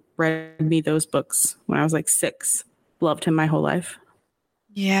mom read me those books when I was like 6. Loved him my whole life.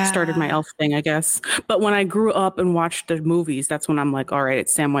 Yeah. Started my elf thing, I guess. But when I grew up and watched the movies, that's when I'm like, all right,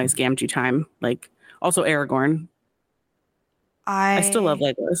 it's Samwise Gamgee time. Like, also Aragorn. I still love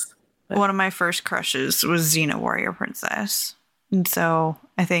Legolas. But. One of my first crushes was Xena Warrior Princess. And so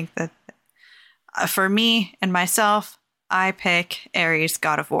I think that for me and myself, I pick Ares,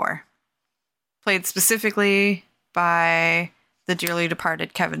 God of War. Played specifically by the dearly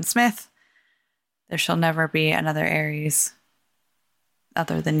departed Kevin Smith. There shall never be another Ares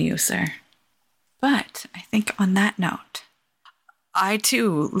other than you, sir. But I think on that note, I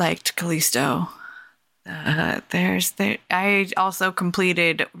too liked Callisto. I also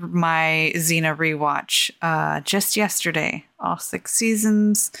completed my Xena rewatch just yesterday. All 6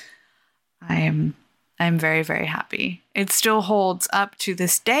 seasons. I'm very, very happy. It still holds up to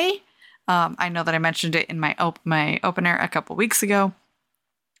this day. I know that I mentioned it in my opener a couple weeks ago.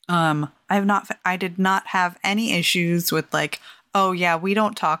 I did not have any issues with like, oh yeah, we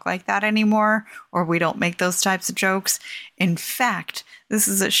don't talk like that anymore, or we don't make those types of jokes. In fact, this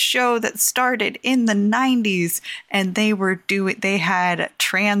is a show that started in the 90s, and they had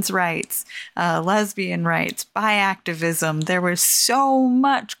trans rights, lesbian rights, bi activism. There was so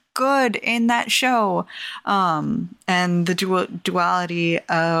much good in that show, and the duality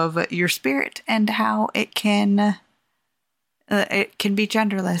of your spirit and how it can be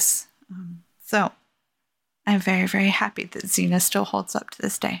genderless. So I'm very, very happy that Xena still holds up to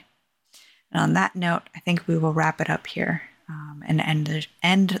this day. And on that note, I think we will wrap it up here and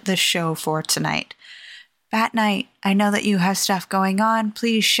end the show for tonight. Bat Knight, I know that you have stuff going on.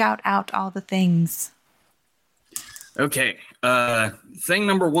 Please shout out all the things. Okay. Thing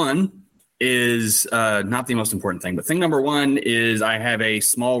number one is not the most important thing, but thing number one is I have a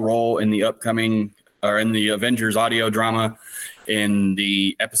small role in the upcoming or in the Avengers audio drama in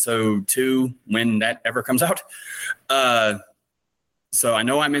the episode 2 when that ever comes out. So I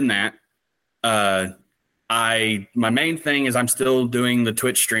know I'm in that. My main thing is I'm still doing the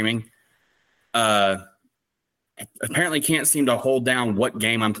Twitch streaming. Apparently can't seem to hold down what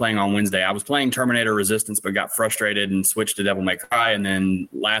game I'm playing on Wednesday. I was playing Terminator Resistance, but got frustrated and switched to Devil May Cry. And then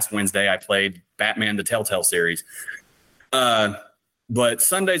last Wednesday I played Batman, the Telltale series. But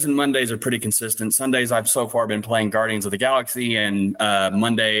Sundays and Mondays are pretty consistent. Sundays I've so far been playing Guardians of the Galaxy, and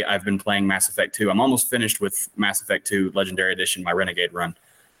Monday I've been playing Mass Effect 2. I'm almost finished with Mass Effect 2 Legendary Edition, my Renegade run.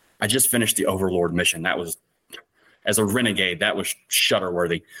 I just finished the Overlord mission. That was, as a Renegade, that was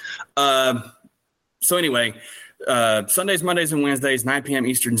shudder-worthy. So anyway, Sundays, Mondays, and Wednesdays, 9 p.m.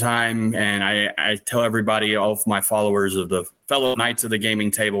 Eastern time, and I tell everybody, all of my followers of the fellow Knights of the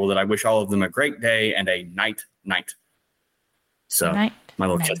Gaming Table, that I wish all of them a great day and a night. So my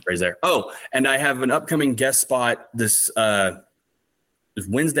little catchphrase there. Oh, and I have an upcoming guest spot this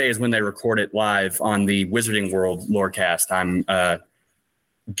Wednesday is when they record it live on the Wizarding World Lorecast. I'm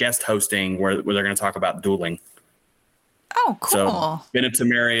guest hosting where they're going to talk about dueling. Oh, cool. So Bennett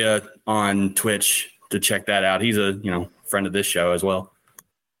Tamaria on Twitch to check that out. He's a friend of this show as well.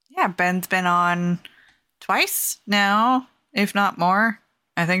 Yeah, Ben's been on twice now, if not more.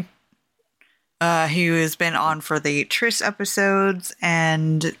 I think he has been on for the Triss episodes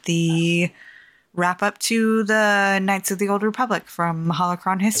and the wrap up to the Knights of the Old Republic from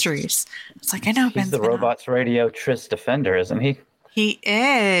Holocron Histories. It's like, I know Ben's the Robots Radio Triss Defender, isn't he? He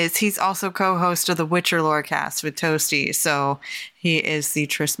is. He's also co-host of the Witcher Lorecast with Toasty, so he is the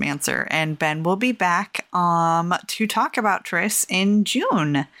Trissmancer. And Ben will be back to talk about Triss in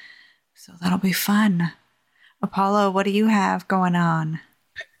June, so that'll be fun. Apollo, what do you have going on?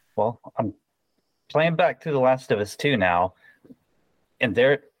 Well, I'm playing back to The Last of Us 2 now, and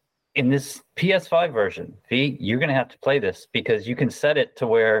they're in this PS5 version. V, you're going to have to play this because you can set it to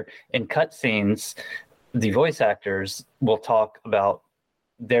where in cutscenes, the voice actors will talk about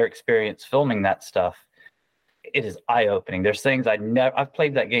their experience filming that stuff. It is eye-opening. There's things I've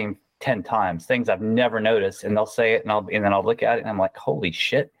played that game 10 times, things I've never noticed, and they'll say it, and then I'll look at it, and I'm like, holy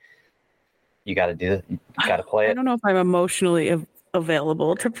shit. You got to do it. You got to play it. I don't know if I'm emotionally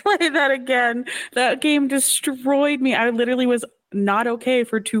available to play that again. That game destroyed me. I literally was not okay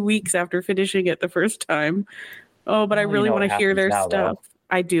for 2 weeks after finishing it the first time. Oh, but I really want to hear their stuff. Though.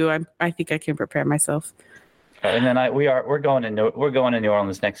 I do. I think I can prepare myself. And then we're going to New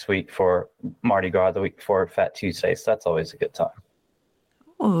Orleans next week for Mardi Gras, the week before Fat Tuesday. So that's always a good time.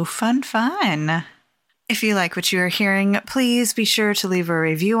 Oh, fun. If you like what you are hearing, please be sure to leave a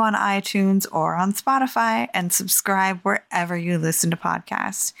review on iTunes or on Spotify and subscribe wherever you listen to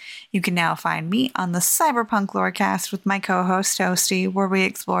podcasts. You can now find me on the Cyberpunk Lorecast with my co-host Toasty, where we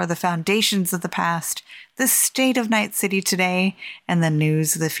explore the foundations of the past, the state of Night City today, and the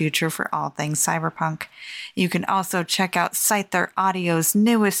news of the future for all things cyberpunk. You can also check out Scyther Audio's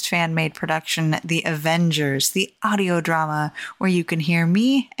newest fan-made production, The Avengers, the audio drama, where you can hear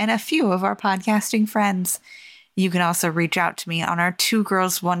me and a few of our podcasting friends. You can also reach out to me on our Two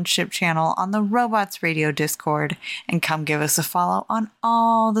Girls One Ship channel on the Robots Radio Discord, and come give us a follow on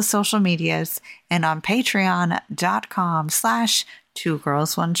all the social medias and on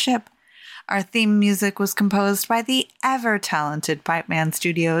patreon.com/2girlsoneship. Our theme music was composed by the ever-talented Pipeman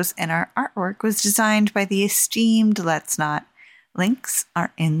Studios, and our artwork was designed by the esteemed Let's Not. Links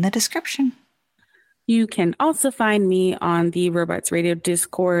are in the description. You can also find me on the Robots Radio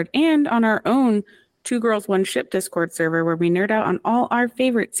Discord and on our own Two Girls One Ship Discord server, where we nerd out on all our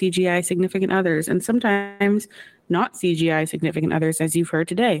favorite CGI significant others, and sometimes not CGI significant others, as you've heard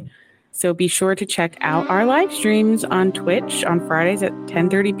today. So be sure to check out our live streams on Twitch on Fridays at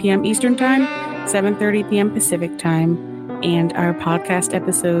 10:30 p.m. Eastern Time, 7:30 p.m. Pacific Time. And our podcast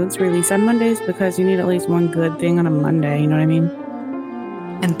episodes release on Mondays because you need at least one good thing on a Monday, you know what I mean?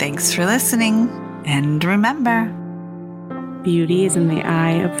 And thanks for listening. And remember, beauty is in the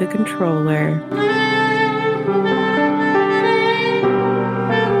eye of the controller.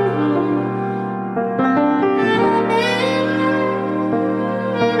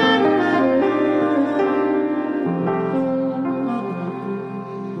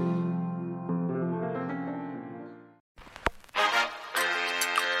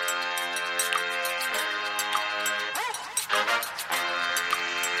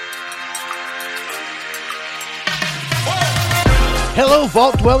 Hello,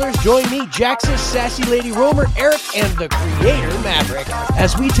 Vault Dwellers. Join me, Jaxus, Sassy Lady Romer, Eric, and the Creator Maverick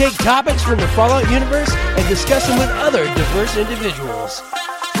as we take topics from the Fallout universe and discuss them with other diverse individuals.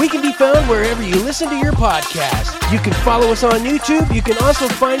 We can be found wherever you listen to your podcast. You can follow us on YouTube. You can also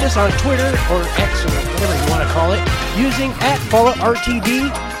find us on Twitter or X or whatever you want to call it using @FalloutRTD.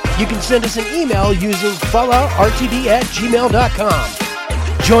 You can send us an email using falloutrtd@gmail.com.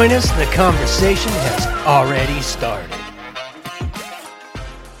 Join us. The conversation has already started.